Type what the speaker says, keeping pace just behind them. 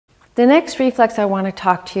The next reflex I want to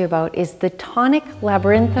talk to you about is the Tonic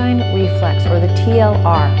Labyrinthine reflex, or the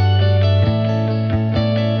TLR.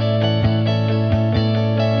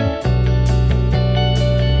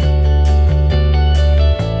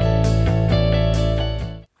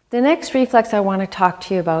 The next reflex I want to talk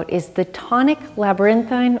to you about is the Tonic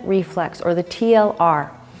Labyrinthine reflex, or the TLR.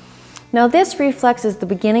 Now this reflex is the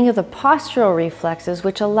beginning of the postural reflexes,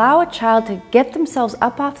 which allow a child to get themselves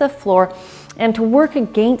up off the floor and to work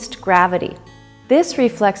against gravity. This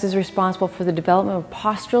reflex is responsible for the development of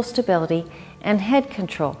postural stability and head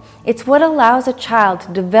control. It's what allows a child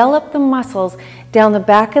to develop the muscles down the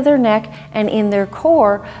back of their neck and in their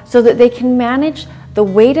core so that they can manage the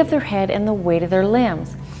weight of their head and the weight of their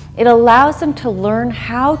limbs. It allows them to learn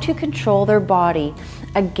how to control their body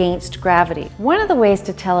against gravity. One of the ways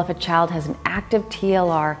to tell if a child has an active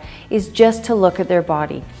TLR is just to look at their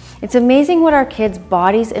body. It's amazing what our kids'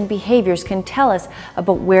 bodies and behaviors can tell us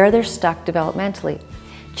about where they're stuck developmentally.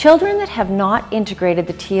 Children that have not integrated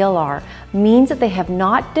the TLR means that they have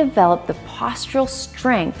not developed the postural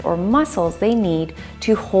strength or muscles they need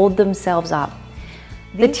to hold themselves up.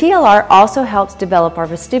 The TLR also helps develop our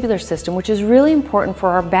vestibular system, which is really important for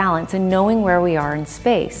our balance and knowing where we are in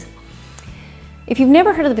space. If you've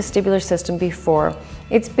never heard of the vestibular system before,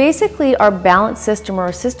 it's basically our balance system, or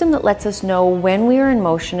a system that lets us know when we are in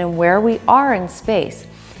motion and where we are in space.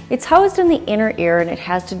 It's housed in the inner ear, and it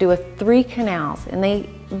has to do with 3 canals, and they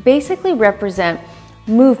basically represent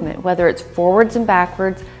movement, whether it's forwards and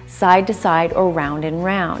backwards, side to side, or round and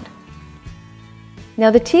round.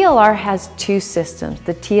 Now the TLR has 2 systems,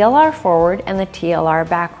 the TLR forward and the TLR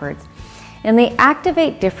backwards, and they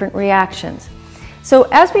activate different reactions. So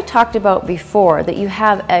as we talked about before, that you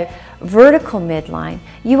have a vertical midline,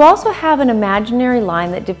 you also have an imaginary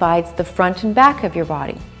line that divides the front and back of your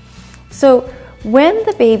body. So when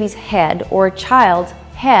the baby's head or a child's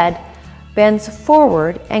head bends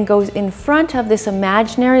forward and goes in front of this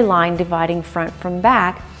imaginary line dividing front from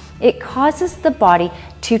back, it causes the body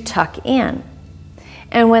to tuck in.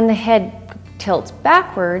 And when the head tilts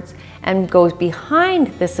backwards and goes behind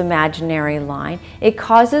this imaginary line, it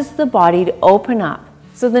causes the body to open up.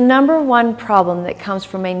 So the #1 problem that comes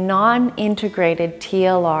from a non-integrated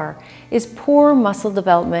TLR is poor muscle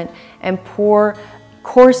development and poor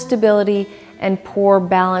core stability and poor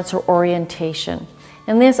balance or orientation.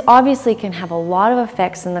 And this obviously can have a lot of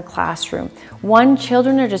effects in the classroom. One,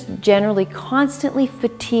 children are just generally constantly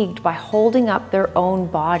fatigued by holding up their own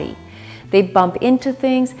body. They bump into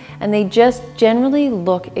things and they just generally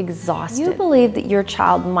look exhausted. If you believe that your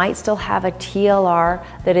child might still have a TLR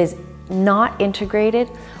that is not integrated,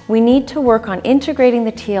 we need to work on integrating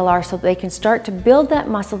the TLR so that they can start to build that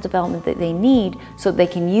muscle development that they need so that they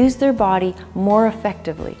can use their body more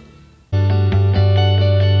effectively.